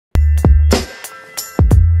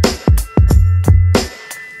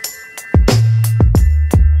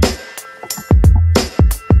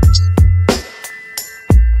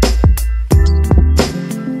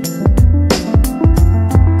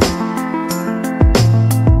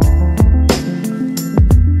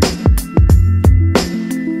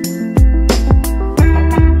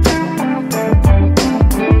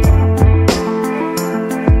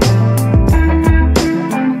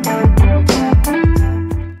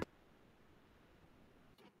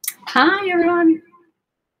Hi, everyone.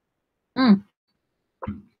 I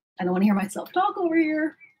don't want to hear myself talk over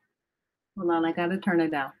here. Hold on, I got to turn it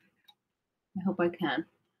down. I hope I can.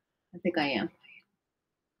 I think I am.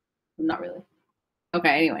 I'm not really. Okay,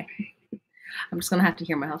 anyway. I'm just going to have to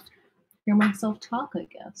hear myself talk, I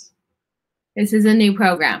guess. This is a new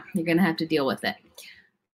program. You're going to have to deal with it.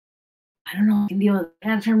 I don't know if I can deal with it. I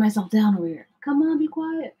got to turn myself down over here. Come on, be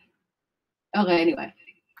quiet. Okay, anyway.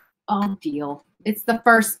 I'll deal. It's the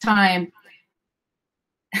first time.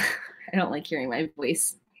 I don't like hearing my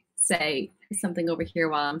voice say something over here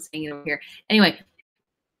while I'm saying it over here. Anyway,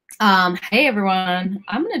 hey everyone.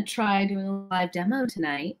 I'm gonna try doing a live demo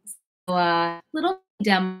tonight. So little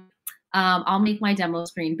demo. I'll make my demo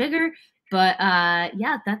screen bigger, but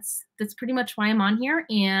yeah, that's pretty much why I'm on here,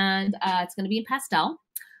 and it's gonna be in Pastel.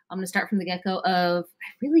 I'm gonna start from the get-go of I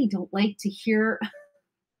really don't like to hear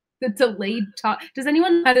the delayed talk. Does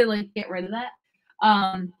anyone know how to like get rid of that?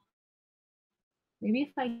 Maybe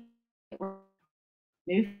if I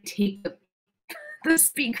take the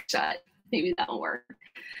speaker shut, maybe that'll work.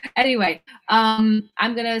 Anyway, I'm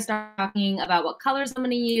gonna start talking about what colors I'm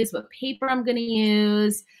gonna use, what paper I'm gonna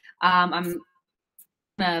use. I'm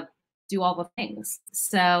gonna do all the things.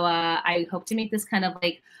 So I hope to make this kind of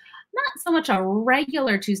like not so much a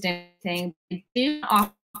regular Tuesday thing, but do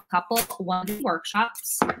a couple one-day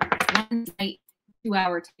workshops, one night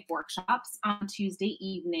 2-hour tape workshops on Tuesday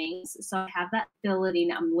evenings. So I have that ability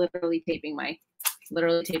now. I'm literally taping my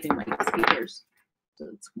speakers so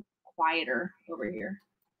it's quieter over here.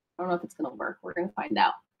 I don't know if it's gonna work. We're gonna find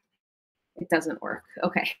out. It doesn't work.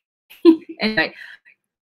 Okay. Anyway,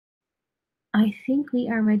 I think we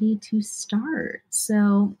are ready to start.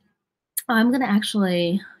 So I'm gonna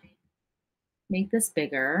actually make this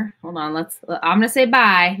bigger. Hold on, I'm gonna say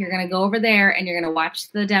bye. You're gonna go over there and you're gonna watch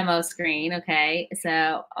the demo screen, okay?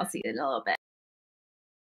 So I'll see you in a little bit.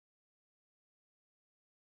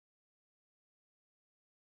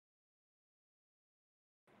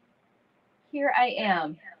 Here I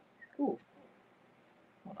am. Ooh.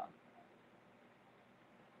 Hold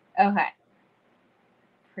on. Okay.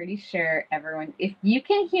 Pretty sure everyone, if you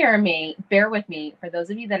can hear me, bear with me. For those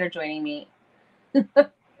of you that are joining me,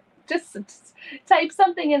 just type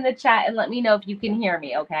something in the chat and let me know if you can hear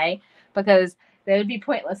me, okay? Because that would be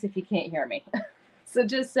pointless if you can't hear me. So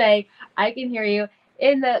just say, I can hear you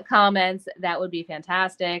in the comments. That would be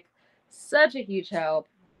fantastic. Such a huge help.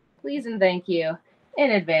 Please and thank you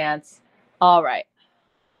in advance. All right.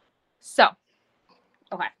 So,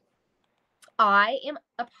 okay. I am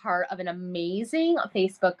a part of an amazing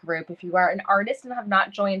Facebook group. If you are an artist and have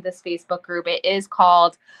not joined this Facebook group, it is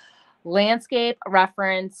called Landscape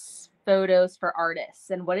Reference Photos for Artists.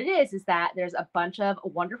 And what it is that there's a bunch of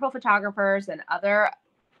wonderful photographers and other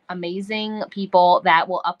amazing people that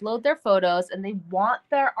will upload their photos and they want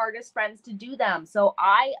their artist friends to do them. So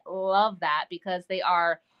I love that because they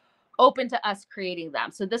are open to us creating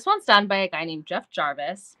them. So this one's done by a guy named Jeff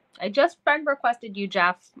Jarvis. I just friend requested you,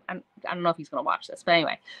 Jeff. I don't know if he's going to watch this, but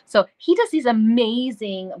anyway. So he does these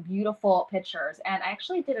amazing, beautiful pictures. And I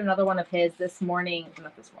actually did another one of his this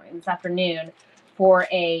afternoon for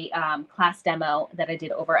a class demo that I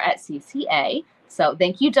did over at CCA. So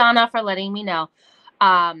thank you, Donna, for letting me know.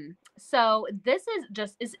 So this is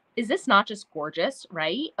just, is this not just gorgeous,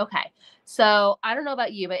 right? Okay. So I don't know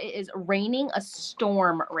about you, but it is raining a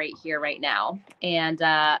storm right here right now. And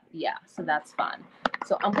yeah, so that's fun.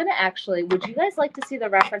 So I'm going to actually, would you guys like to see the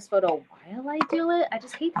reference photo while I do it? I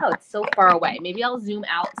just hate how it's so far away. Maybe I'll zoom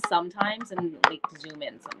out sometimes and like zoom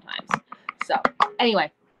in sometimes. So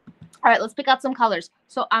anyway, all right, let's pick out some colors.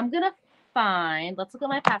 So I'm going to find, let's look at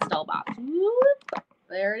my pastel box. Whoop,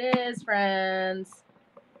 there it is, friends.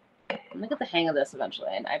 I'm going to get the hang of this eventually,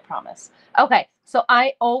 and I promise. Okay, so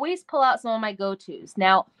I always pull out some of my go-tos.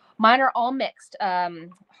 Now, mine are all mixed,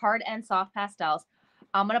 hard and soft pastels.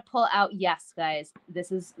 I'm going to pull out, yes, guys,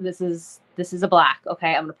 this is a black,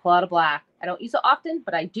 okay? I'm going to pull out a black. I don't use it often,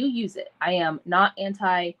 but I do use it. I am not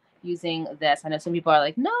anti using this. I know some people are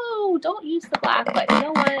like, no, don't use the black, but you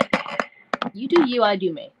know what? You do you, I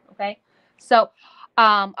do me, okay? So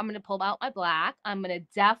I'm going to pull out my black. I'm going to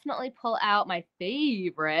definitely pull out my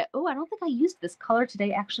favorite. Oh, I don't think I used this color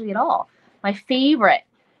today actually at all. My favorite.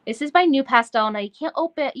 This is by New Pastel. Now you can't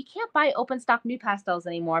buy open stock New Pastels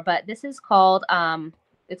anymore, but this is called,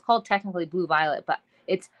 it's called technically Blue Violet, but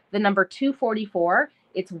it's the number 244.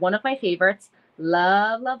 It's one of my favorites.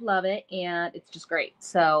 Love, love, love it. And it's just great.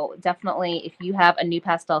 So definitely if you have a New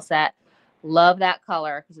Pastel set, love that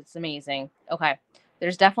color because it's amazing. Okay.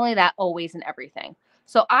 There's definitely that always and everything.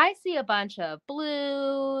 So I see a bunch of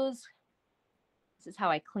blues, This is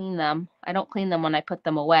how I clean them. I don't clean them when I put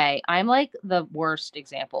them away. I'm like the worst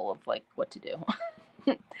example of like what to do,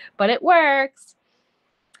 but it works.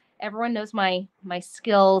 Everyone knows my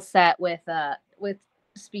skill set with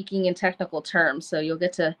speaking in technical terms, so you'll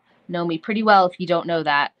get to know me pretty well if you don't know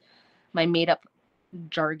that, my made up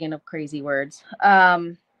jargon of crazy words.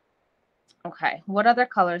 Okay, what other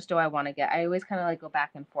colors do I want to get? I always kind of like go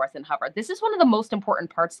back and forth and hover. This is one of the most important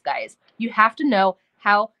parts, guys. You have to know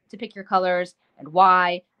how to pick your colors and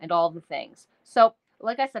why and all the things. So,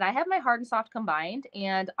 like I said, I have my hard and soft combined,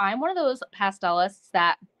 and I'm one of those pastelists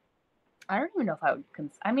that I don't even know if I would.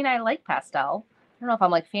 I mean, I like pastel. I don't know if I'm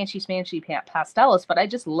like fancy smancy pastelist, but I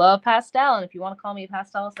just love pastel. And if you want to call me a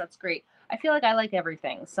pastelist, that's great. I feel like I like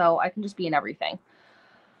everything, so I can just be in everything.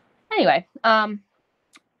 Anyway,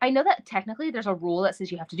 I know that technically there's a rule that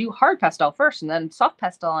says you have to do hard pastel first and then soft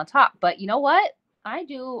pastel on top. But you know what? I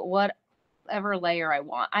do whatever layer I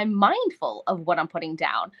want. I'm mindful of what I'm putting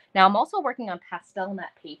down. Now, I'm also working on pastel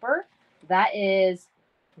matte paper. That is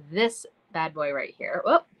this bad boy right here.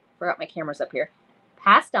 Whoop, forgot my camera's up here.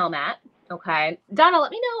 Pastel matte. Okay. Donna,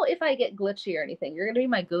 let me know if I get glitchy or anything. You're going to be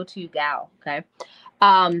my go-to gal. Okay.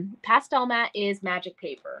 Pastel matte is magic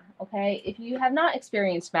paper. Okay. If you have not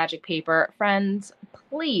experienced magic paper, friends,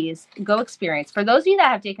 please go experience. For those of you that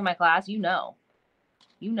have taken my class, you know,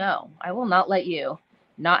 I will not let you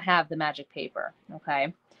not have the magic paper.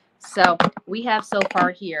 Okay. So we have so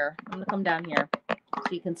far here, I'm going to come down here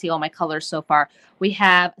so you can see all my colors so far. We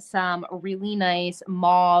have some really nice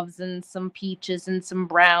mauves and some peaches and some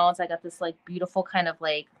browns. I got this like beautiful kind of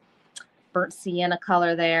like burnt sienna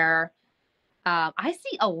color there. I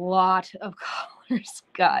see a lot of colors,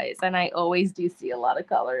 guys, and I always do see a lot of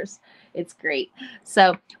colors. It's great.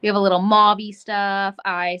 So we have a little mauve-y stuff.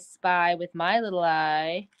 I spy with my little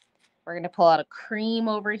eye. We're going to pull out a cream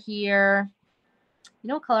over here. You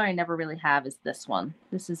know what color I never really have is this one.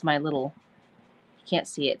 This is my little, you can't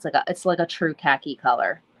see it. It's like a true khaki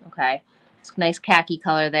color. Okay. It's a nice khaki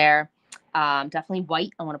color there. Definitely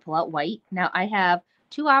white. I want to pull out white. Now I have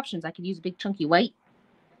two options. I could use a big chunky white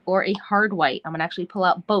or a hard white. I'm going to actually pull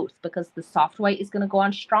out both because the soft white is going to go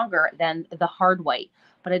on stronger than the hard white.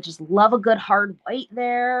 But I just love a good hard white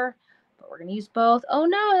there. But we're going to use both. Oh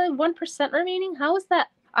no, 1% remaining. How is that?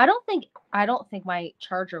 I don't think my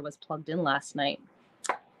charger was plugged in last night.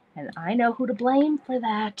 And I know who to blame for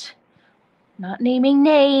that. Not naming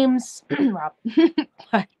names, Rob.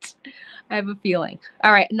 But I have a feeling.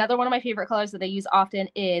 All right, another one of my favorite colors that I use often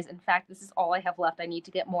is, in fact, this is all I have left. I need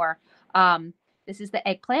to get more. This is the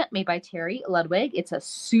Eggplant made by Terry Ludwig. It's a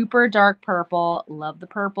super dark purple. Love the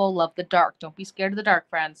purple, love the dark. Don't be scared of the dark,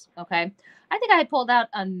 friends, okay? I think I pulled out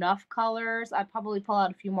enough colors. I'd probably pull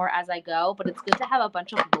out a few more as I go, but it's good to have a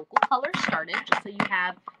bunch of local colors started just so you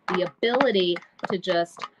have the ability to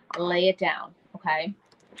just lay it down, okay?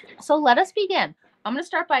 So let us begin. I'm going to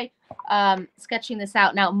start by sketching this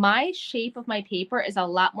out. Now, my shape of my paper is a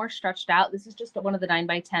lot more stretched out. This is just one of the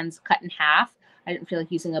 9x10s cut in half. I didn't feel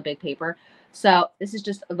like using a big paper. So this is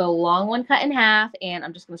just the long one cut in half, and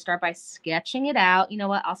I'm just going to start by sketching it out. You know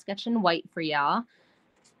what? I'll sketch in white for y'all.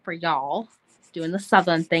 Doing the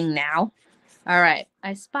southern thing now. All right.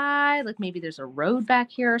 I spy, like maybe there's a road back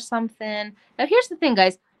here or something. Now, here's the thing,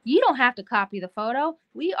 guys. You don't have to copy the photo.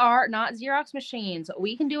 We are not Xerox machines.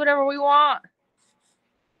 We can do whatever we want.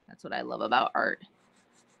 That's what I love about art.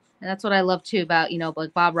 And that's what I love, too, about, you know,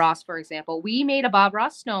 like Bob Ross, for example. We made a Bob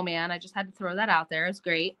Ross snowman. I just had to throw that out there. It's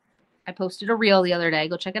great. I posted a reel the other day.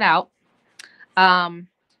 Go check it out.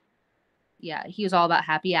 Yeah, he was all about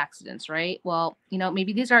happy accidents, right? Well, you know,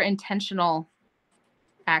 maybe these are intentional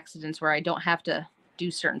accidents where I don't have to do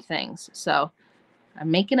certain things. So I'm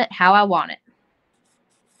making it how I want it.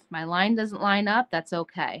 If my line doesn't line up, that's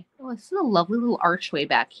okay. Oh, this is a lovely little archway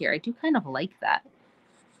back here. I do kind of like that.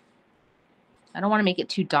 I don't want to make it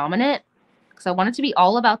too dominant because I want it to be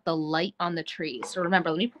all about the light on the tree. So remember,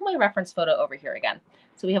 let me put my reference photo over here again.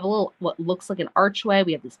 So we have a little, what looks like an archway.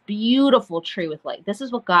 We have this beautiful tree with light. This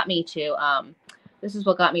is what got me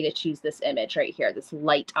to choose this image right here, this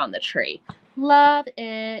light on the tree. Love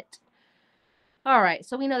it. All right,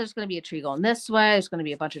 so we know there's going to be a tree going this way. There's going to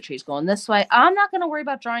be a bunch of trees going this way. I'm not going to worry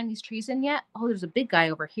about drawing these trees in yet. Oh, there's a big guy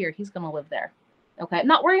over here. He's going to live there. Okay, I'm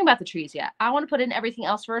not worrying about the trees yet. I want to put in everything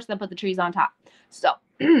else first, then put the trees on top. So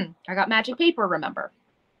I got magic paper, remember.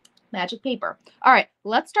 Magic paper. All right,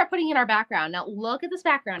 let's start putting in our background. Now, look at this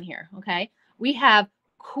background here, okay? We have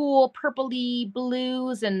cool purpley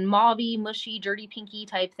blues and mauvey, mushy, dirty, pinky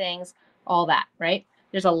type things, all that, right?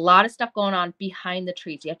 There's a lot of stuff going on behind the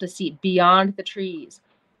trees. You have to see beyond the trees.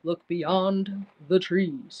 Look beyond the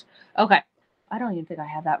trees. Okay, I don't even think I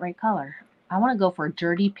have that right color. I want to go for a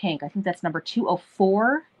dirty pink. I think that's number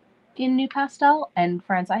 204 in New Pastel. And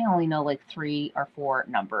friends, I only know like 3 or 4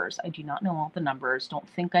 numbers. I do not know all the numbers. Don't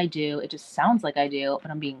think I do. It just sounds like I do,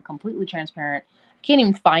 but I'm being completely transparent. I can't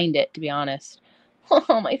even find it, to be honest.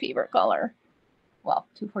 Oh, my favorite color. Well,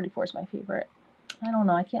 244 is my favorite. I don't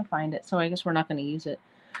know. I can't find it. So I guess we're not going to use it.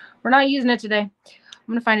 We're not using it today. I'm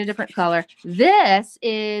going to find a different color. This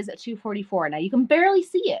is 244. Now, you can barely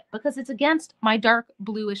see it because it's against my dark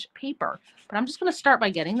bluish paper. But I'm just going to start by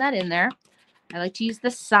getting that in there. I like to use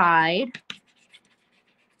the side.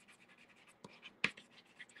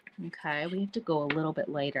 Okay, we have to go a little bit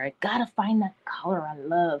later. I got to find that color I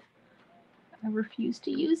love. I refuse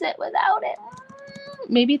to use it without it.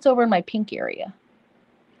 Maybe it's over in my pink area.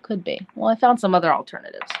 Could be. Well, I found some other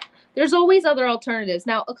alternatives. There's always other alternatives.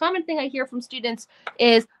 Now, a common thing I hear from students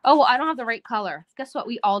is, oh, well, I don't have the right color. Guess what?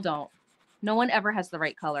 We all don't. No one ever has the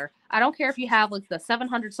right color. I don't care if you have like the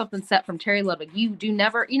 700 something set from Terry Ludwig. You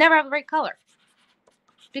never have the right color.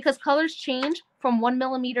 Because colors change from 1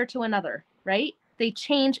 millimeter to another, right? They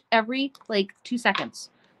change every like 2 seconds.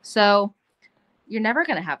 So you're never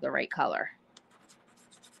going to have the right color.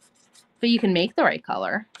 But you can make the right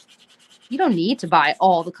color. You don't need to buy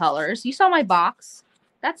all the colors. You saw my box.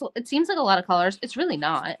 It seems like a lot of colors. It's really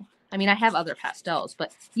not. I mean, I have other pastels,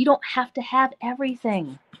 but you don't have to have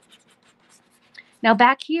everything. Now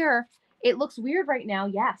back here, it looks weird right now,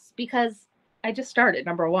 yes, because I just started,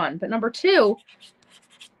 number 1. But number 2,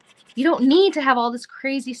 you don't need to have all this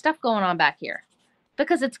crazy stuff going on back here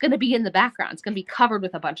because it's going to be in the background. It's going to be covered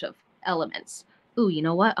with a bunch of elements. Ooh, you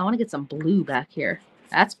know what? I want to get some blue back here.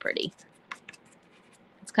 That's pretty.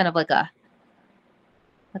 It's kind of like a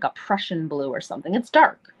Prussian blue or something. It's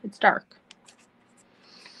dark. It's dark.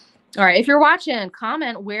 All right. If you're watching,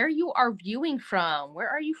 comment where you are viewing from. Where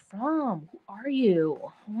are you from? Who are you?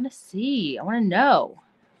 I want to see. I want to know.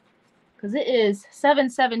 Because it is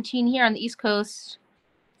 7:17 here on the East Coast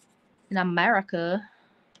in America.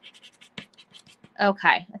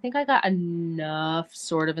 Okay. I think I got enough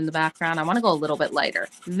sort of in the background. I want to go a little bit lighter.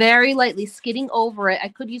 Very lightly skidding over it. I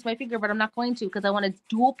could use my finger, but I'm not going to because I want a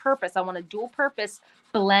dual purpose. I want a dual purpose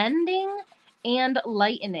blending and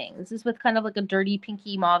lightening. This is with kind of like a dirty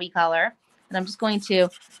pinky mauve color. And I'm just going to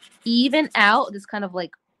even out this kind of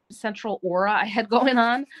like central aura I had going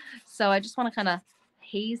on. So I just want to kind of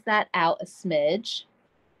haze that out a smidge.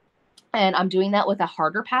 And I'm doing that with a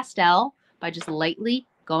harder pastel by just lightly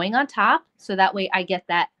going on top. So that way I get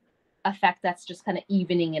that effect that's just kind of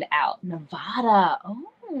evening it out. Nevada.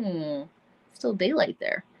 Oh, still daylight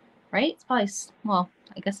there, right? It's probably, well,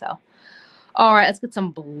 I guess so. All right, let's get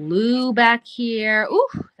some blue back here. Ooh,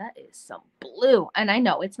 that is some blue. And I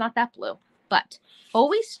know it's not that blue, but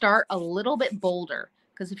always start a little bit bolder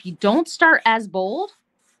because if you don't start as bold,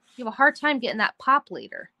 you have a hard time getting that pop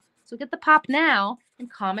later. So get the pop now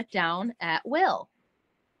and calm it down at will.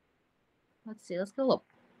 Let's see, let's get a little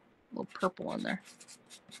purple in there.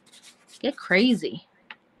 Get crazy.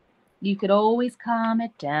 You could always calm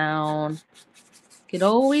it down. You could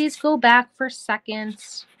always go back for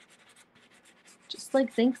seconds. Just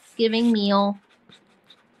like Thanksgiving meal.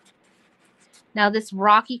 Now this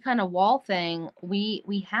rocky kind of wall thing,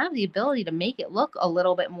 we have the ability to make it look a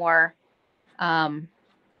little bit more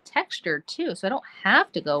textured too. So I don't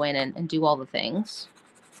have to go in and do all the things.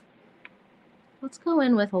 Let's go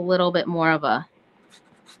in with a little bit more of a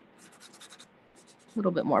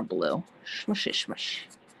little bit more blue. Smushy smush.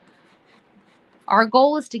 Our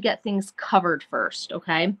goal is to get things covered first,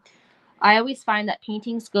 okay? I always find that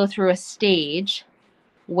paintings go through a stage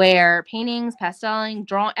where paintings, pasteling,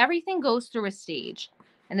 drawing, everything goes through a stage.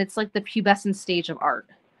 And it's like the pubescent stage of art.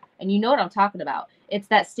 And you know what I'm talking about. It's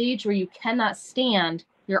that stage where you cannot stand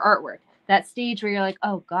your artwork. That stage where you're like,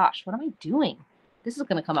 oh gosh, what am I doing? This is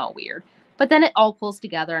going to come out weird. But then it all pulls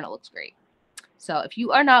together and it looks great. So if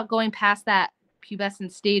you are not going past that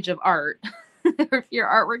pubescent stage of art, if your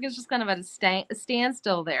artwork is just kind of at a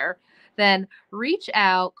standstill there, then reach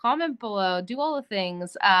out, comment below, do all the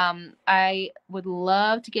things. I would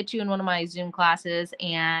love to get you in one of my Zoom classes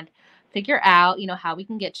and figure out, how we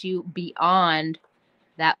can get you beyond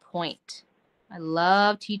that point. I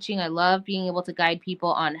love teaching. I love being able to guide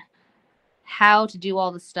people on how to do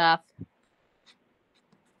all the stuff.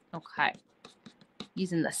 Okay.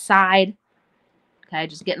 Using the side. Okay,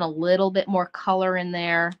 just getting a little bit more color in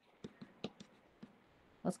there.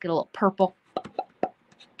 Let's get a little purple.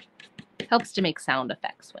 Helps to make sound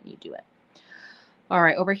effects when you do it. All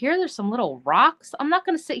right, over here, there's some little rocks. I'm not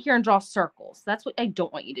going to sit here and draw circles. That's what I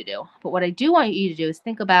don't want you to do. But what I do want you to do is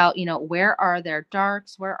think about, where are there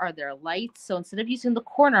darks? Where are there lights? So instead of using the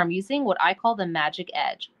corner, I'm using what I call the magic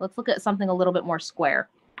edge. Let's look at something a little bit more square.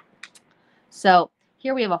 So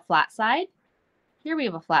here we have a flat side. Here we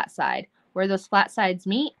have a flat side. Where those flat sides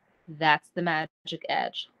meet, that's the magic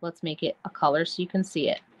edge. Let's make it a color so you can see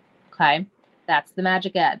it. Okay, that's the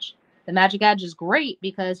magic edge. The magic edge is great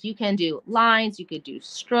because you can do lines, you could do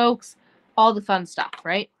strokes, all the fun stuff,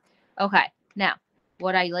 right? Okay, now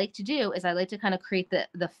what I like to do is I like to kind of create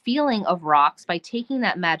the feeling of rocks by taking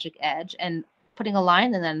that magic edge and putting a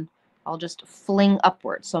line, and then I'll just fling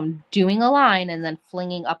upwards. So I'm doing a line and then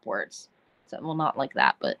flinging upwards. So, well, not like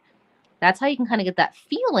that, but that's how you can kind of get that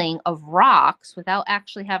feeling of rocks without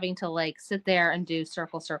actually having to like sit there and do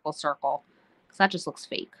circle, circle, circle, because that just looks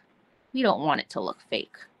fake. We don't want it to look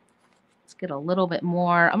fake. Let's get a little bit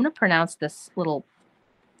more. I'm going to pronounce this little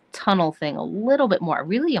tunnel thing a little bit more. I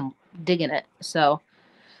really am digging it. So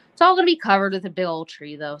it's all going to be covered with a big old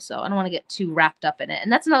tree though, so I don't want to get too wrapped up in it.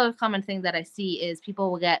 And that's another common thing that I see is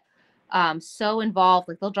people will get so involved,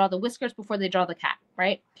 like they'll draw the whiskers before they draw the cat,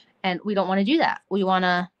 right? And we don't want to do that. We want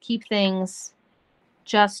to keep things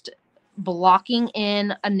just blocking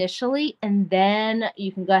in initially, and then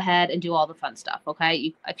you can go ahead and do all the fun stuff.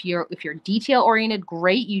 Okay, if you're detail oriented,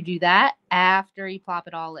 great, you do that after you plop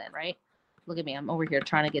it all in, right? Look at me, I'm over here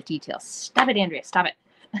trying to get details. Stop it, Andrea, stop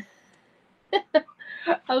it.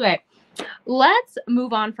 Okay, let's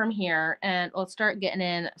move on from here and let's start getting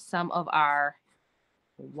in some of our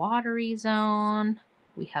watery zone.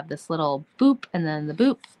 We have this little boop and then the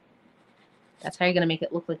boop. That's how you're going to make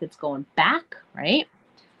it look like it's going back, right?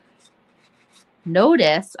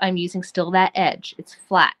 Notice I'm using still that edge. It's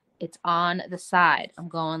flat. It's on the side. I'm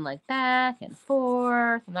going like back and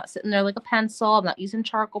forth. I'm not sitting there like a pencil. I'm not using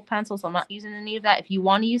charcoal pencils. I'm not using any of that. If you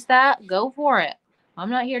want to use that, go for it.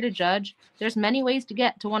 I'm not here to judge. There's many ways to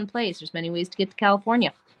get to one place. There's many ways to get to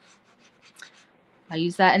California. I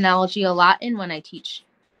use that analogy a lot in when I teach.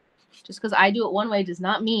 Just because I do it one way does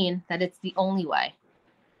not mean that it's the only way.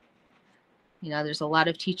 You know, there's a lot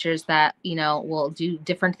of teachers that, you know, will do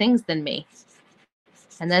different things than me.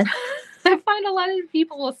 And then I find a lot of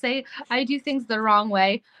people will say I do things the wrong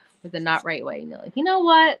way or the not right way. And you're like, you know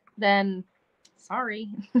what? Then sorry.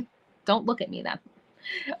 Don't look at me then.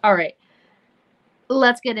 All right.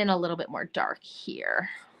 Let's get in a little bit more dark here.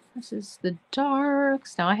 This is the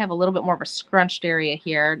darks. Now I have a little bit more of a scrunched area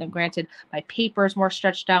here. Now, granted, my paper is more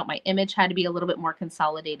stretched out. My image had to be a little bit more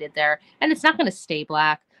consolidated there. And it's not going to stay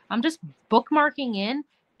black. I'm just bookmarking in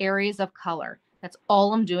areas of color. That's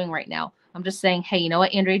all I'm doing right now. I'm just saying, hey, you know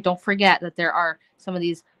what, Andrea, don't forget that there are some of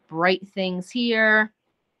these bright things here.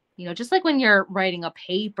 You know, just like when you're writing a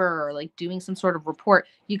paper or like doing some sort of report,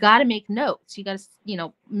 you got to make notes. You got to, you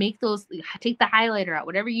know, make those, take the highlighter out,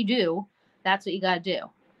 whatever you do, that's what you got to do.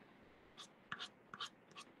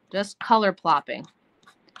 Just color plopping.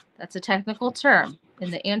 That's a technical term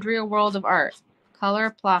in the Andrea world of art.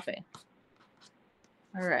 Color plopping.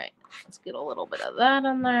 All right, let's get a little bit of that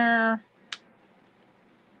in there.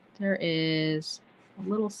 There is a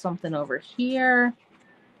little something over here.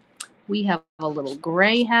 We have a little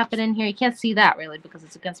gray happening here. You can't see that really because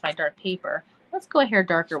it's against my dark paper. Let's go ahead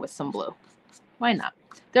darker with some blue. Why not?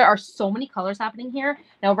 There are so many colors happening here.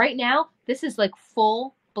 Now, right now, this is like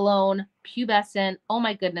full-blown pubescent. Oh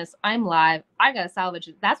my goodness, I'm live. I got to salvage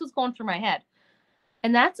it. That's what's going through my head.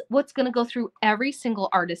 And that's what's going to go through every single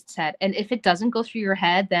artist's head. And if it doesn't go through your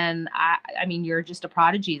head, then I mean, you're just a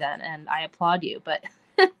prodigy then, and I applaud you. But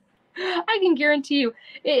I can guarantee you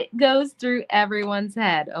it goes through everyone's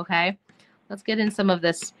head, okay? Let's get in some of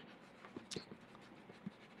this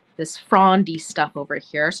frondy stuff over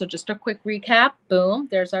here. So just a quick recap. Boom,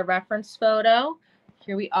 there's our reference photo.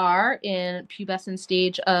 Here we are in pubescent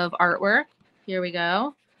stage of artwork. Here we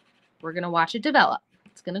go. We're going to watch it develop.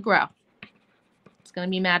 It's going to grow. It's going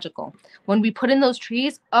to be magical. When we put in those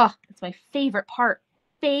trees, oh, it's my favorite part.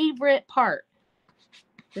 Favorite part.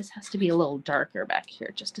 This has to be a little darker back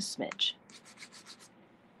here, just a smidge.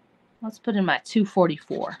 Let's put in my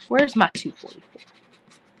 244. Where's my 244?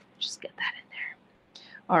 Just get that in there.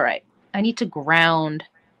 All right. I need to ground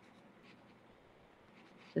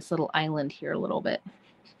this little island here a little bit.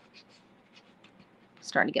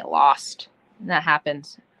 Starting to get lost. And that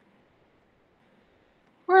happens.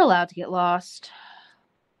 We're allowed to get lost.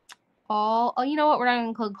 Oh, you know what? We're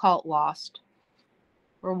not going to call it lost.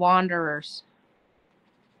 We're wanderers.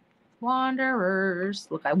 Wanderers.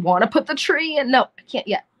 Look, I want to put the tree in. No, I can't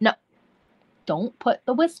yet. No. Don't put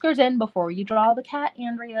the whiskers in before you draw the cat,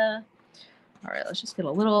 Andrea. All right, let's just get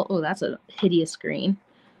a little. Oh, that's a hideous green.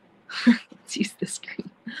 Let's use this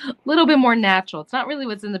green. A little bit more natural. It's not really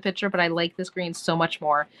what's in the picture, but I like this green so much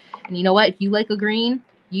more. And you know what? If you like a green,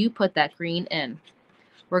 you put that green in.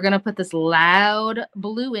 We're going to put this loud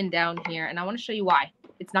blue in down here, and I want to show you why.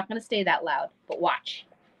 It's not going to stay that loud, but watch.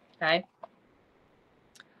 Okay?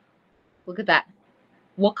 Look at that.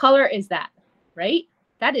 What color is that, right?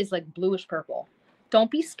 That is like bluish purple. Don't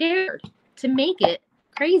be scared to make it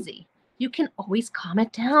crazy. You can always calm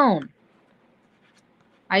it down.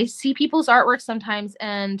 I see people's artwork sometimes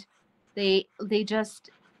and they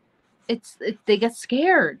just, they get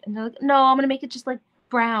scared and they're like, no, I'm going to make it just like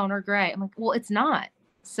brown or gray. I'm like, well, it's not.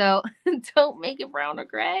 So don't make it brown or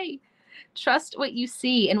gray. Trust what you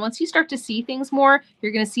see. And once you start to see things more,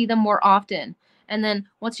 you're going to see them more often. And then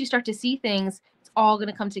once you start to see things, it's all going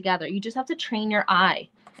to come together. You just have to train your eye.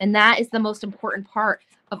 And that is the most important part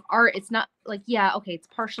of art. It's not like, yeah, okay, it's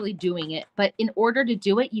partially doing it. But in order to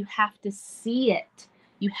do it, you have to see it.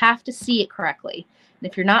 You have to see it correctly. And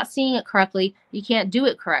if you're not seeing it correctly, you can't do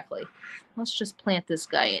it correctly. Let's just plant this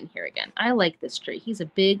guy in here again. I like this tree. He's a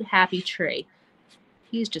big, happy tree.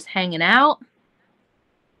 He's just hanging out.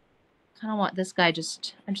 Kind of want this guy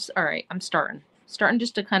all right, I'm starting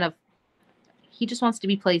just to kind of, he just wants to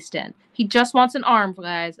be placed in. He just wants an arm,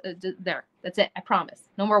 guys. There, that's it. I promise.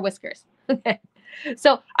 No more whiskers. Okay.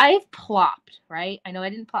 So I've plopped, right? I know I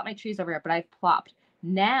didn't plop my trees over here, but I've plopped.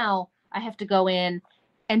 Now I have to go in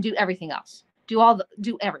and do everything else.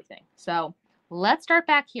 Do everything. So let's start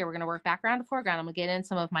back here. We're going to work background to foreground. I'm going to get in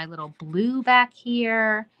some of my little blue back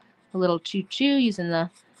here. A little choo-choo using the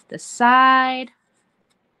side.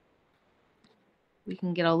 We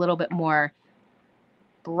can get a little bit more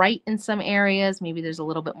bright in some areas. Maybe there's a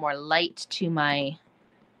little bit more light to my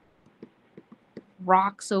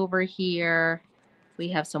rocks over here. We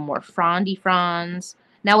have some more frondy fronds.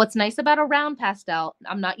 Now, what's nice about a round pastel,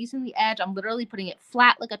 I'm not using the edge. I'm literally putting it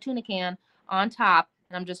flat like a tuna can on top,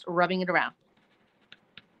 and I'm just rubbing it around.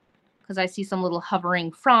 Because I see some little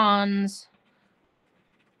hovering fronds.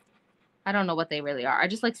 I don't know what they really are. I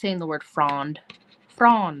just like saying the word frond.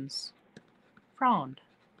 Fronds. Frond.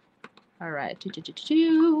 All right.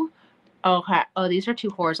 Okay. Oh, these are too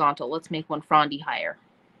horizontal. Let's make one frondy higher.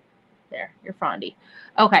 There, you're frondy.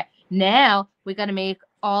 Okay. Now we got to make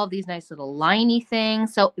all these nice little liney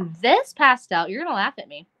things. So this pastel, you're going to laugh at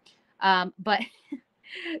me. But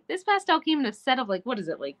this pastel came in a set of like, what is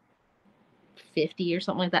it? Like 50 or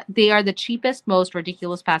something like that. They are the cheapest, most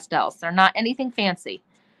ridiculous pastels. They're not anything fancy.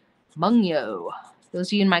 Mungyo. Those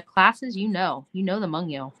of you in my classes, you know the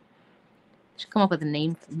Mungyo. Should come up with a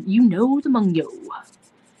name. The Mungyo.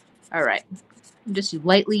 All right. I'm just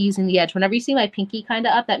lightly using the edge. Whenever you see my pinky kind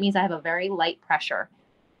of up, that means I have a very light pressure.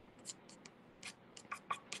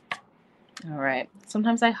 All right.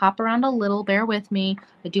 Sometimes I hop around a little. Bear with me.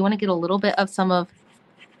 I do want to get a little bit of some of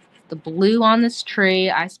the blue on this tree.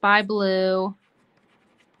 I spy blue.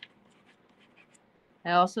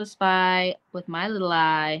 I also spy with my little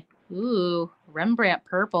eye. Ooh, Rembrandt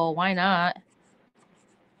purple. Why not?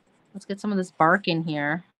 Let's get some of this bark in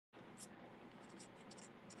here.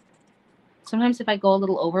 Sometimes if I go a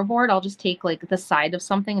little overboard, I'll just take like the side of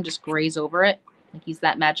something and just graze over it. Like use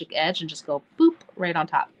that magic edge and just go boop right on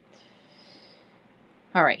top.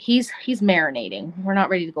 All right, he's marinating. We're not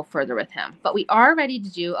ready to go further with him, but we are ready to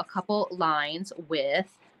do a couple lines with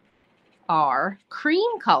our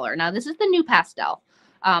cream color. Now this is the new pastel.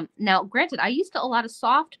 Now granted, I used a lot of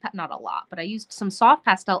soft, not a lot, but I used some soft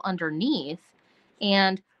pastel underneath.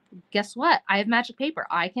 And guess what? I have magic paper.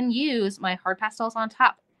 I can use my hard pastels on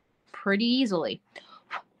top pretty easily.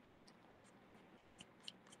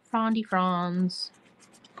 Frondy fronds.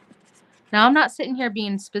 Now, I'm not sitting here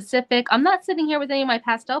being specific. I'm not sitting here with any of my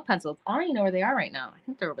pastel pencils. I don't even know where they are right now. I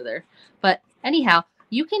think they're over there. But anyhow,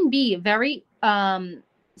 you can be very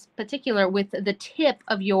particular with the tip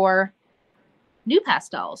of your new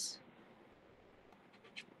pastels.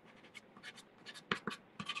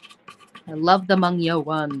 I love the Mungyo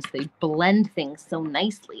ones. They blend things so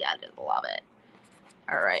nicely. I just love it.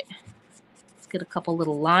 All right. Let's get a couple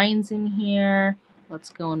little lines in here. Let's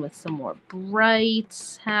go in with some more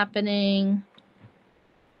brights happening.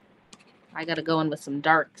 I got to go in with some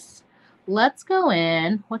darks. Let's go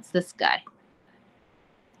in. What's this guy?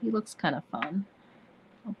 He looks kind of fun.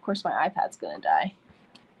 Of course, my iPad's going to die.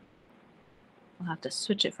 I'll have to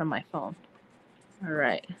switch it from my phone. All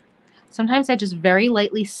right. Sometimes I just very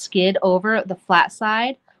lightly skid over the flat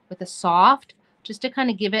side with a soft, just to kind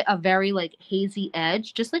of give it a very like hazy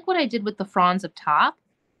edge, just like what I did with the fronds up top.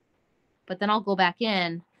 But then I'll go back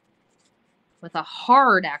in with a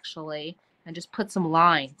hard, actually, and just put some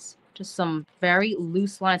lines. Just some very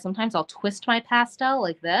loose lines. Sometimes I'll twist my pastel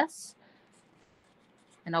like this,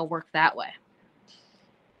 and I'll work that way.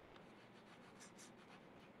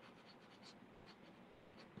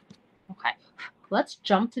 Okay, let's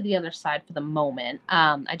jump to the other side for the moment.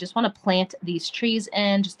 I just want to plant these trees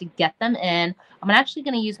in just to get them in. I'm actually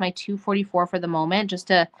going to use my 244 for the moment, just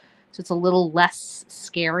to so it's a little less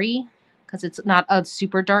scary. because it's not a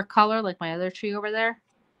super dark color like my other tree over there.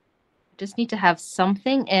 Just need to have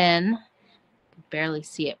something in. You can barely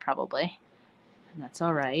see it probably. And that's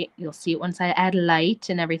all right. You'll see it once I add light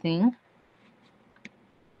and everything.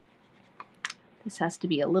 This has to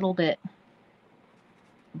be a little bit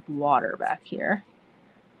of water back here.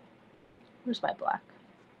 Where's my black?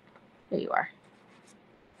 There you are.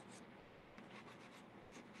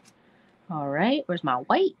 All right, where's my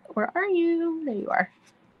white? Where are you? There you are.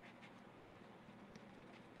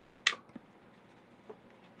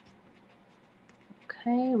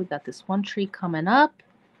 Okay, we got this one tree coming up.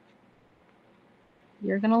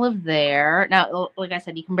 You're going to live there. Now, like I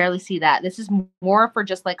said, you can barely see that. This is more for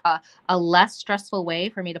just like a less stressful way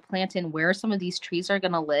for me to plant in where some of these trees are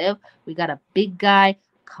going to live. We got a big guy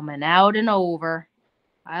coming out and over.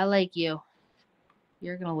 I like you.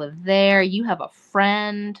 You're going to live there. You have a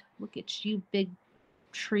friend. Look at you, big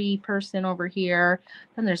tree person over here.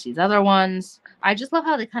 Then there's these other ones. I just love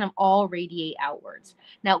how they kind of all radiate outwards.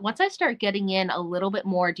 Now, once I start getting in a little bit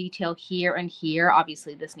more detail here and here,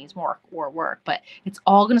 obviously this needs more work, but it's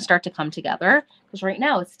all going to start to come together because right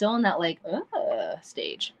now it's still in that like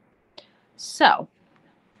stage. So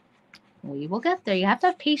we will get there. You have to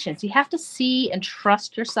have patience. You have to see and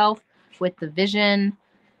trust yourself with the vision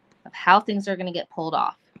of how things are going to get pulled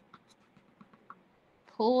off.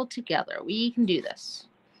 Pull together. We can do this.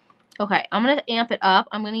 Okay, I'm going to amp it up.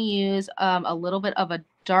 I'm going to use a little bit of a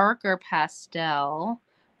darker pastel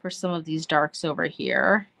for some of these darks over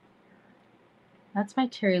here. That's my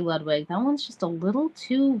Terry Ludwig. That one's just a little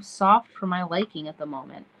too soft for my liking at the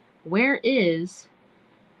moment. Where is...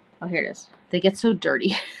 Oh, here it is. They get so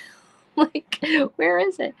dirty. Like, where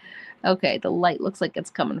is it? Okay, the light looks like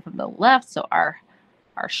it's coming from the left. So our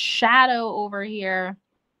shadow over here...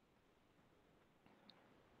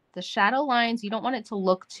 The shadow lines, you don't want it to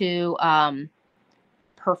look too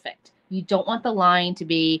perfect. You don't want the line to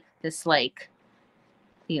be this like,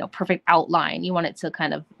 you know, perfect outline. You want it to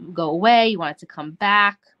kind of go away. You want it to come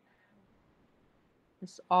back.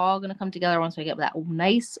 It's all going to come together once we get that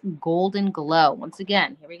nice golden glow. Once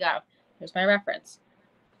again, here we go. Here's my reference.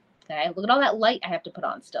 Okay, look at all that light I have to put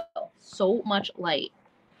on still. So much light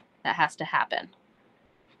that has to happen.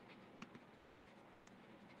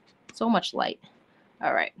 So much light.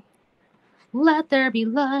 All right. Let there be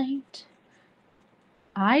light.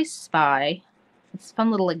 I spy this fun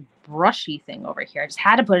little like brushy thing over here. I just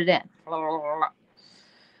had to put it in.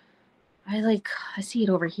 I see it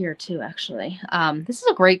over here too, actually. This is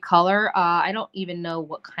a great color. I don't even know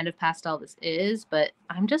what kind of pastel this is, but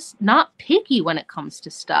I'm just not picky when it comes to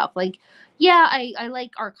stuff. Like, yeah, I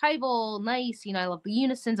like archival, nice. You know, I love the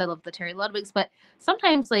unisons. I love the Terry Ludwigs, but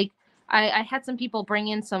sometimes like I had some people bring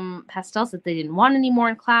in some pastels that they didn't want anymore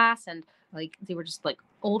in class, and like they were just like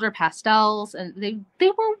older pastels, and they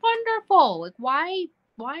were wonderful. Like, why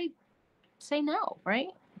say no, right?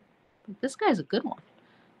 But this guy's a good one.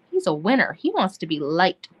 He's a winner. He wants to be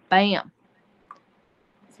light. Bam.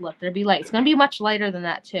 Let's let there be light. It's going to be much lighter than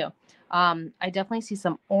that, too. I definitely see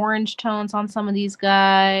some orange tones on some of these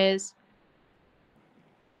guys.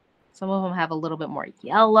 Some of them have a little bit more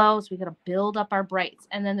yellow, so we got to build up our brights.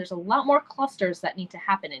 And then there's a lot more clusters that need to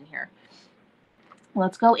happen in here.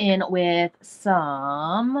 Let's go in with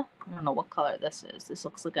some... I don't know what color this is. This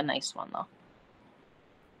looks like a nice one, though.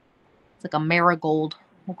 It's like a marigold.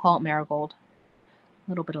 We'll call it marigold.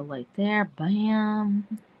 A little bit of light there. Bam.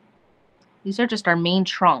 These are just our main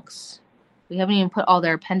trunks. We haven't even put all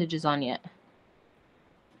their appendages on yet.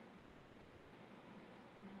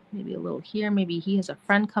 Maybe a little here. Maybe he has a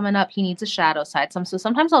friend coming up. He needs a shadow side. So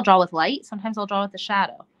sometimes I'll draw with light. Sometimes I'll draw with the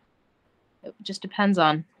shadow. It just depends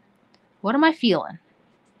on what am I feeling.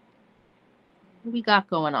 What do we got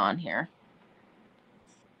going on here?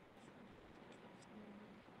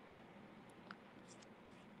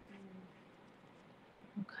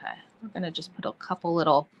 Okay. We're going to just put a couple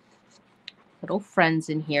little friends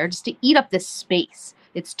in here just to eat up this space.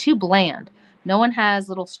 It's too bland. No one has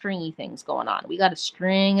little stringy things going on. We got to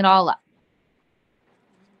string it all up.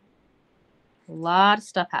 A lot of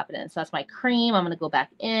stuff happening. So that's my cream. I'm going to go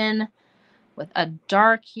back in with a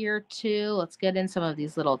dark here too. Let's get in some of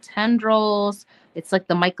these little tendrils. It's like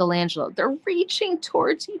the Michelangelo. They're reaching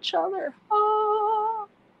towards each other. Oh.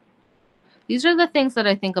 These are the things that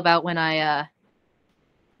I think about when I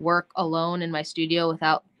work alone in my studio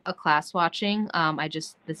without a class watching.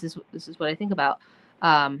 This is what I think about.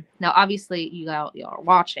 Now, obviously, you all are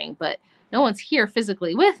watching, but no one's here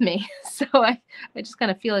physically with me, so I just kind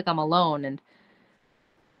of feel like I'm alone. And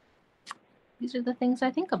these are the things I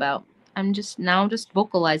think about. I'm just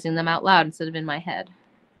vocalizing them out loud instead of in my head.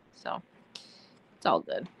 So it's all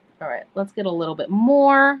good. All right, let's get a little bit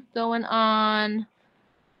more going on.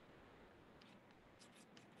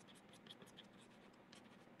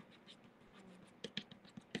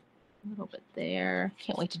 A little bit there.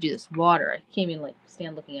 Can't wait to do this water. I can't even like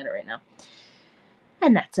stand looking at it right now.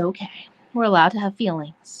 And that's okay. We're allowed to have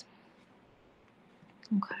feelings.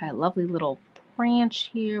 Okay, lovely little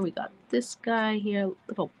branch here. We got this guy here,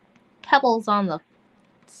 little pebbles on the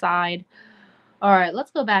side. All right,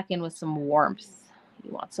 let's go back in with some warmth.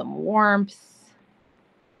 You want some warmth.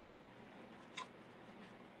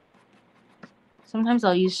 Sometimes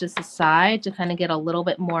I'll use just the side to kind of get a little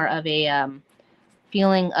bit more of a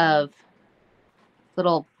feeling of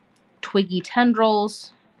little twiggy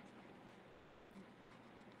tendrils.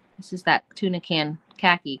 This is that tuna can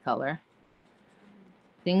khaki color.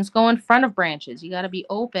 Things go in front of branches. You got to be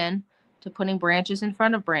open to putting branches in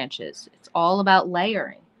front of branches. It's all about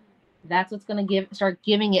layering. That's what's going to start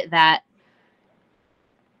giving it that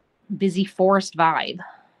busy forest vibe.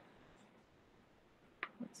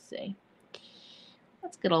 Let's see.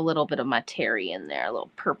 Let's get a little bit of my terry in there, a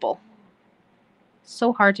little purple.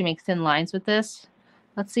 So hard to make thin lines with this.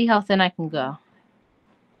 Let's see how thin I can go.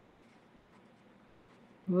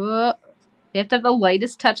 Whoa. You have to have the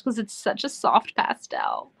lightest touch because it's such a soft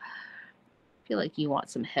pastel. I feel like you want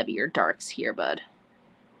some heavier darks here, bud.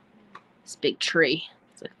 This big tree.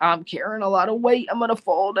 It's like, I'm carrying a lot of weight. I'm going to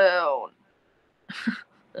fall down.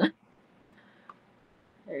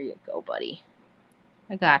 There you go, buddy.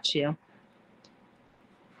 I got you.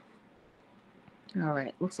 All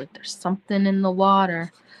right. Looks like there's something in the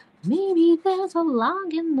water. Maybe there's a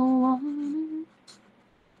log in the water.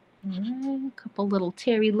 All right. A couple little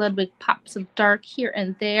Terry Ludwig pops of dark here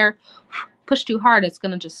and there. Push too hard, it's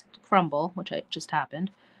going to just crumble, which just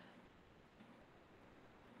happened.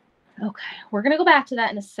 Okay. We're going to go back to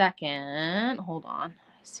that in a second. Hold on.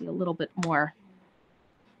 I see a little bit more.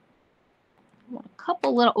 I want a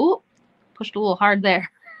couple little, ooh, pushed a little hard there.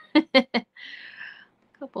 A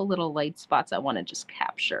couple little light spots I want to just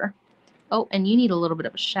capture. Oh, and you need a little bit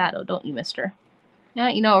of a shadow, don't you, mister? Yeah,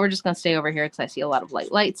 you know what? We're just going to stay over here because I see a lot of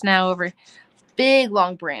lights now over. Big,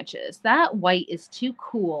 long branches. That white is too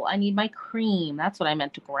cool. I need my cream. That's what I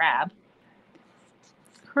meant to grab.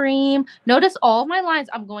 Cream. Notice all my lines,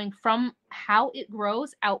 I'm going from how it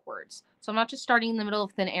grows outwards. So I'm not just starting in the middle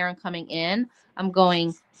of thin air and coming in. I'm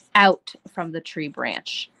going out from the tree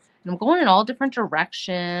branch. And I'm going in all different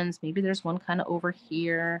directions. Maybe there's one kind of over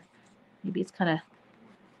here. Maybe it's kind of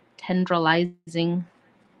tendrilizing.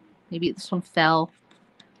 Maybe this one fell.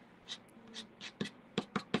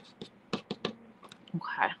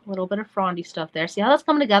 Okay, a little bit of frondy stuff there. See how that's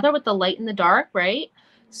coming together with the light and the dark, right?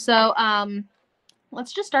 So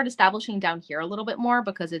let's just start establishing down here a little bit more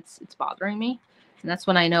because it's bothering me. And that's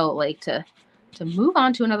when I know like to move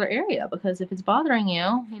on to another area, because if it's bothering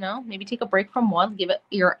you, you know, maybe take a break from one, give it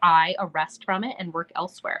your eye a rest from it and work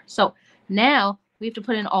elsewhere. So now we have to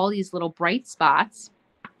put in all these little bright spots.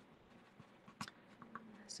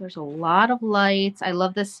 So there's a lot of lights. I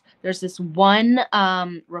love this. There's this one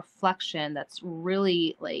reflection that's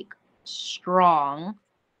really like strong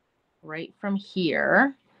right from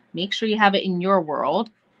here. Make sure you have it in your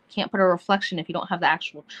world. Can't put a reflection if you don't have the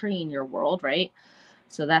actual tree in your world, right?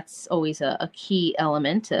 So that's always a key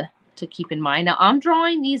element to keep in mind. Now I'm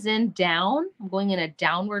drawing these in down. I'm going in a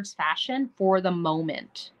downwards fashion for the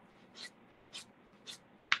moment.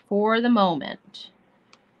 For the moment.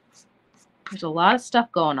 There's a lot of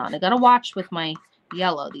stuff going on. I got to watch with my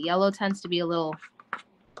yellow. The yellow tends to be a little,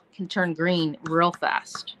 can turn green real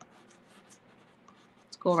fast.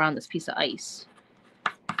 Let's go around this piece of ice.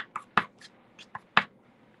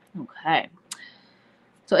 Okay.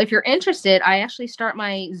 So if you're interested, I actually start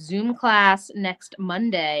my Zoom class next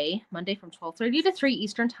Monday from 12:30 to 3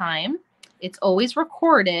 Eastern time. It's always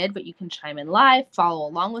recorded, but you can chime in live, follow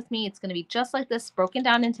along with me. It's going to be just like this, broken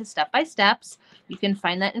down into step-by-steps. You can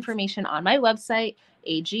find that information on my website,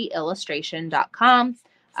 agillustration.com.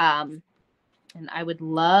 And I would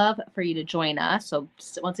love for you to join us. So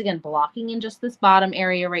once again, blocking in just this bottom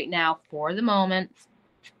area right now for the moment.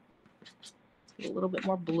 Let's get a little bit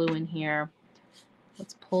more blue in here.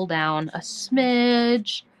 Let's pull down a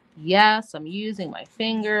smidge. Yes, I'm using my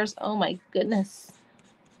fingers. Oh my goodness.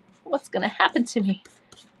 What's going to happen to me?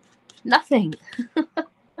 Nothing.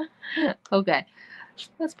 Okay.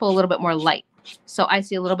 Let's pull a little bit more light. So I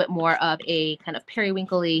see a little bit more of a kind of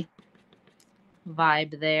periwinkly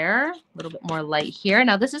vibe there. A little bit more light here.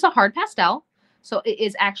 Now this is a hard pastel, so it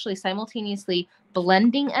is actually simultaneously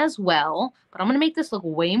blending as well, but I'm going to make this look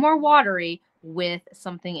way more watery with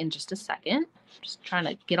something in just a second. Just trying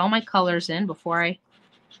to get all my colors in before I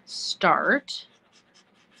start.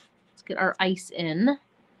 Let's get our ice in.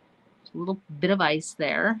 A little bit of ice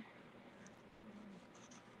there.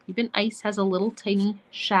 Even ice has a little tiny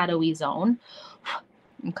shadowy zone.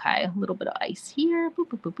 Okay, a little bit of ice here. Boo,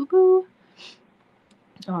 boo, boo, boo, boo.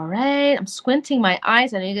 All right, I'm squinting my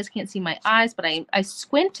eyes. I know you guys can't see my eyes, but I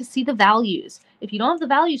squint to see the values. If you don't have the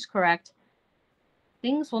values correct,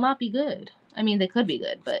 things will not be good. I mean, they could be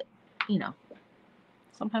good, but, you know,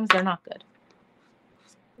 sometimes they're not good.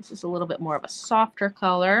 This is a little bit more of a softer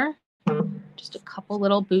color. Just a couple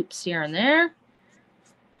little boops here and there.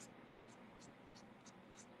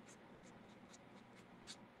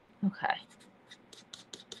 Okay.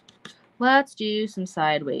 Let's do some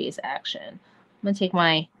sideways action. I'm going to take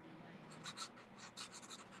my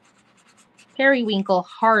Periwinkle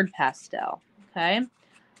Hard Pastel, okay?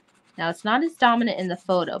 Now, it's not as dominant in the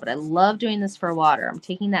photo, but I love doing this for water. I'm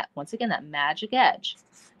taking that, once again, that magic edge.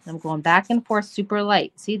 And I'm going back and forth super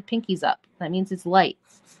light. See, the pinky's up. That means it's light.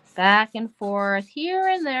 Back and forth, here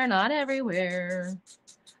and there, not everywhere.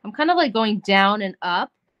 I'm kind of like going down and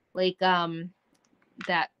up, like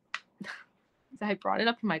that. I brought it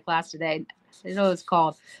up in my class today. I don't know what it's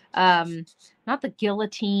called. Not the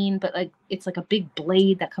guillotine, but like it's like a big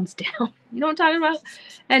blade that comes down. You know what I'm talking about?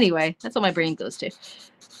 Anyway, that's what my brain goes to.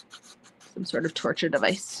 Some sort of torture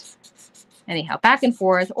device. Anyhow, back and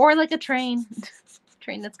forth, or like a train.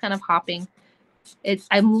 Train that's kind of hopping.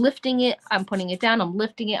 I'm lifting it, I'm putting it down, I'm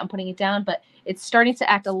lifting it, I'm putting it down, but it's starting to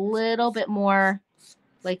act a little bit more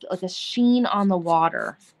like a sheen on the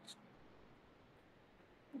water.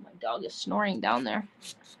 My dog is snoring down there.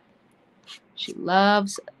 She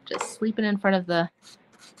loves just sleeping in front of the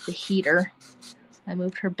heater. I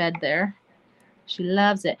moved her bed there. She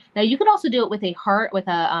loves it. Now you could also do it with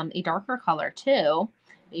a darker color too.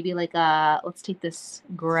 Maybe like let's take this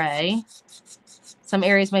gray. Some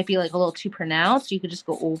areas might be like a little too pronounced. You could just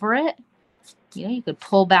go over it. You know, you could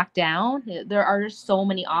pull back down. There are just so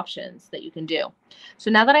many options that you can do. So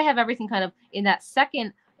now that I have everything kind of in that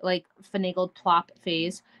second like finagled plop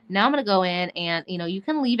phase, now I'm going to go in and, you know, you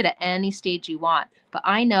can leave it at any stage you want. But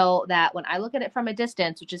I know that when I look at it from a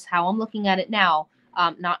distance, which is how I'm looking at it now,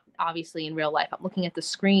 not obviously in real life, I'm looking at the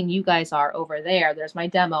screen you guys are over there. There's my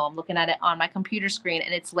demo. I'm looking at it on my computer screen,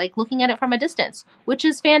 and it's like looking at it from a distance, which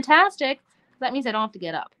is fantastic. That means I don't have to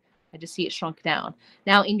get up. I just see it shrunk down.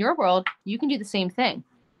 Now, in your world, you can do the same thing.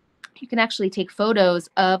 You can actually take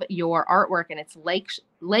photos of your artwork, and it's like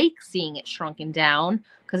seeing it shrunken down,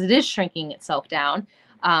 because it is shrinking itself down.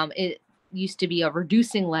 It used to be a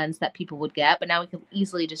reducing lens that people would get, but now we can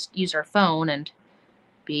easily just use our phone and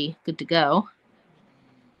be good to go.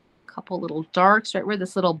 A couple little darks right where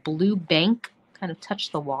this little blue bank kind of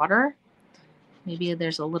touched the water. Maybe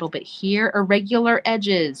there's a little bit here. Irregular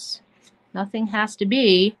edges. Nothing has to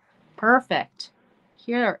be perfect.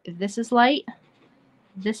 Here, if this is light,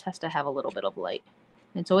 this has to have a little bit of light.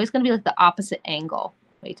 It's always going to be like the opposite angle.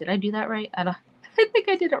 Wait, did I do that right? I think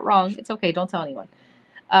I did it wrong. It's okay. Don't tell anyone.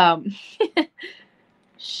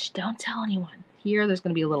 Shh, don't tell anyone. Here, there's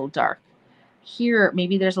going to be a little dark. Here,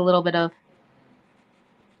 maybe there's a little bit of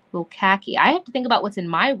little khaki. I have to think about what's in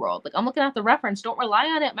my world. Like, I'm looking at the reference. Don't rely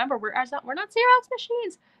on it. Remember, we're not Xerox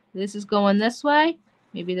machines. This is going this way.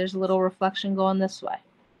 Maybe there's a little reflection going this way.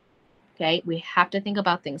 Okay, we have to think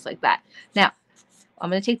about things like that. Now, I'm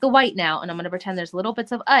going to take the white now, and I'm going to pretend there's little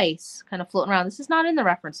bits of ice kind of floating around. This is not in the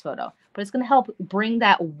reference photo, but it's going to help bring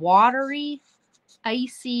that watery,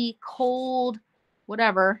 icy, cold,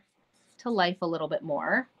 whatever, to life a little bit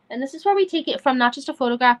more. And this is where we take it from not just a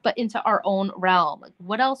photograph, but into our own realm. Like,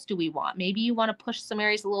 what else do we want? Maybe you want to push some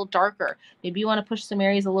areas a little darker. Maybe you want to push some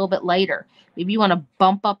areas a little bit lighter. Maybe you want to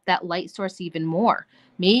bump up that light source even more.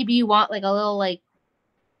 Maybe you want like a little like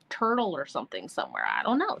turtle or something somewhere. I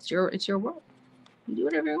don't know. It's your world. You do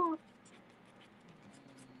whatever you want.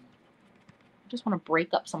 I just want to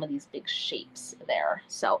break up some of these big shapes there.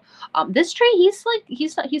 So this tree,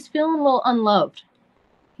 he's feeling a little unloved.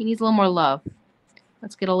 He needs a little more love.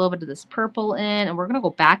 Let's get a little bit of this purple in, and we're going to go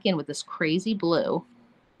back in with this crazy blue.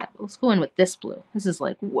 Let's go in with this blue. This is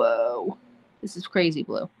like, whoa. This is crazy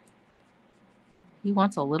blue. He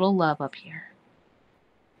wants a little love up here.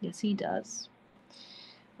 Yes, he does.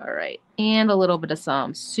 All right. And a little bit of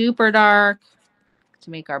some super dark to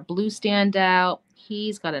make our blue stand out.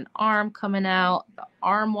 He's got an arm coming out. The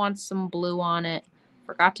arm wants some blue on it.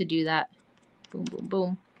 Forgot to do that. Boom, boom,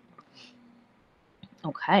 boom.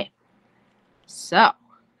 Okay. So, I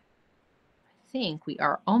think we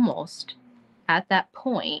are almost at that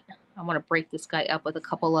point. I want to break this guy up with a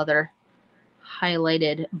couple other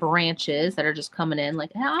highlighted branches that are just coming in.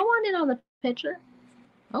 Like, hey, I want it on the picture.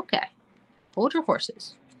 Okay. Hold your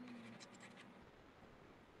horses.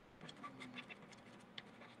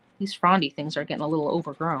 These frondy things are getting a little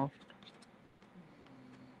overgrown.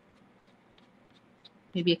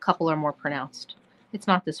 Maybe a couple are more pronounced. It's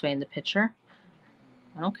not this way in the picture.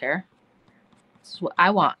 I don't care. This is what I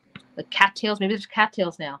want. The cattails. Maybe there's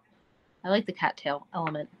cattails now. I like the cattail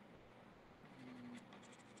element.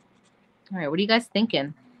 All right, what are you guys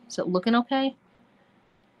thinking? Is it looking okay?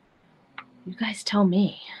 You guys tell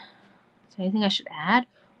me. Is there anything I should add?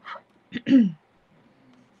 Okay.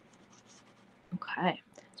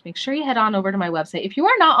 So make sure you head on over to my website. If you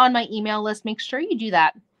are not on my email list, make sure you do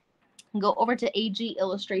that. Go over to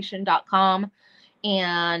agillustration.com,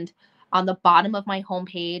 and on the bottom of my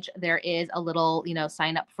homepage, there is a little,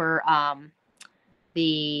 sign up for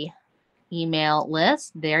the email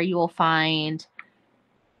list. There you will find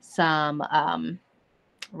some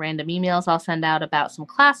random emails I'll send out about some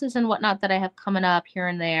classes and whatnot that I have coming up here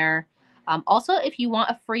and there. Also, if you want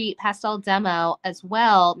a free pastel demo as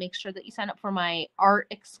well, make sure that you sign up for my art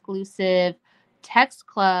exclusive text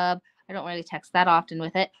club. I don't really text that often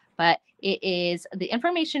with it, but it is, the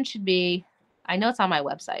information should be, I know it's on my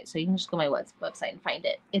website, so you can just go to my website and find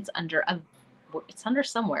it. It's under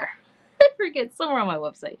somewhere. I forget, somewhere on my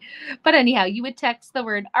website. But anyhow, you would text the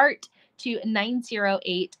word art to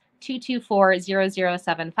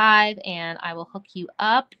 908-224-0075, and I will hook you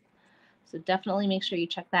up. So definitely make sure you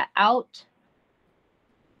check that out.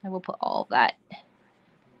 I will put all of that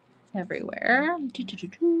everywhere.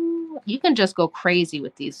 You can just go crazy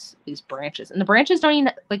with these branches, and the branches don't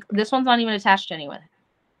even, like, this one's not even attached to anyone.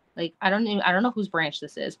 Like, I don't know whose branch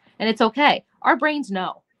this is, and it's okay. Our brains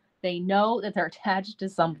know. They know that they're attached to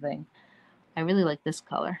something. I really like this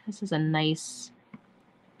color. This is a nice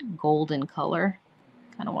golden color.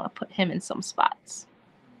 Kind of want to put him in some spots.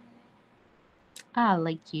 I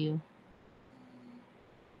like you.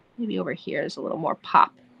 Maybe over here is a little more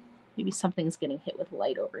pop. Maybe something's getting hit with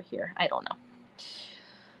light over here. I don't know.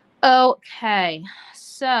 Okay,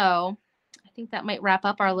 so I think that might wrap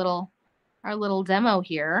up our little demo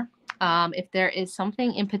here. If there is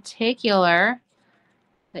something in particular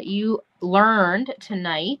that you learned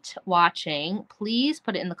tonight watching, please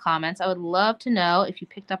put it in the comments. I would love to know if you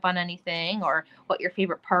picked up on anything, or what your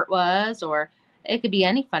favorite part was, or it could be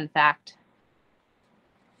any fun fact.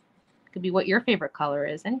 It could be what your favorite color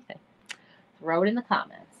is, anything. Throw it in the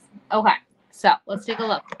comments. Okay, so let's take a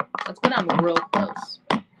look. Let's go down real close.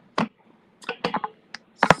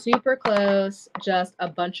 Super close, just a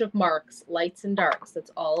bunch of marks, lights and darks.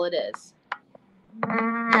 That's all it is.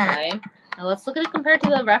 Okay, now let's look at it compared to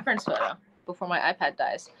the reference photo before my iPad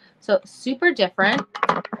dies. So super different.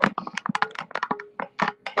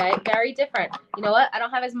 Okay, very different. You know what? I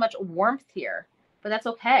don't have as much warmth here, but that's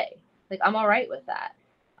okay. Like, I'm all right with that.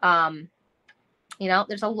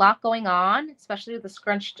 There's a lot going on, especially with the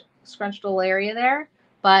scrunched little area there,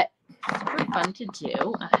 but super fun to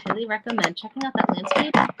do. I highly recommend checking out that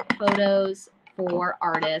Landscape Photos for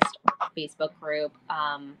Artists Facebook group.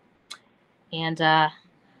 And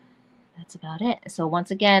that's about it. So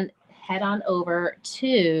once again, head on over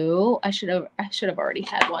to, I should have already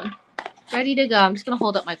had one ready to go. I'm just going to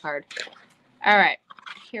hold up my card. All right,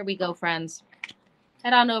 here we go, friends.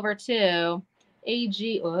 Head on over to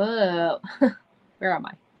where am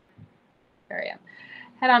I? There I am.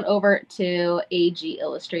 Head on over to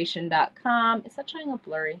agillustration.com. Is that showing up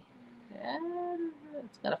blurry? Yeah,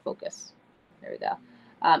 it's got to focus. There we go.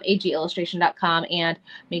 agillustration.com, and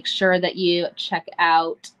make sure that you check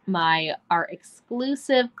out my art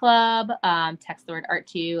exclusive club. Text the word art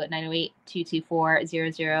to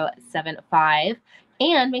 908-224-0075,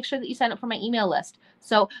 and make sure that you sign up for my email list.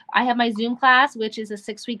 So I have my Zoom class, which is a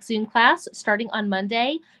 6-week Zoom class starting on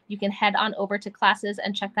Monday. You can head on over to classes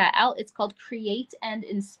and check that out. It's called Create and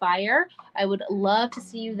Inspire. I would love to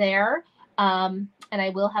see you there. And I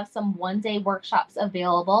will have some one-day workshops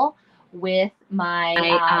available with my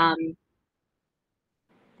there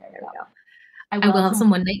we go. I will have some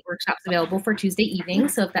one-night workshops available for Tuesday evening.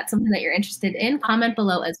 So if that's something that you're interested in, comment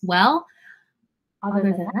below as well. Other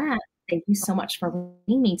than that, thank you so much for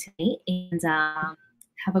joining me tonight, and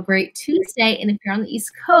have a great Tuesday. And if you're on the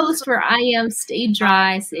East Coast where I am, stay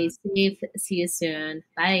dry, stay safe. See you soon.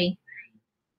 Bye.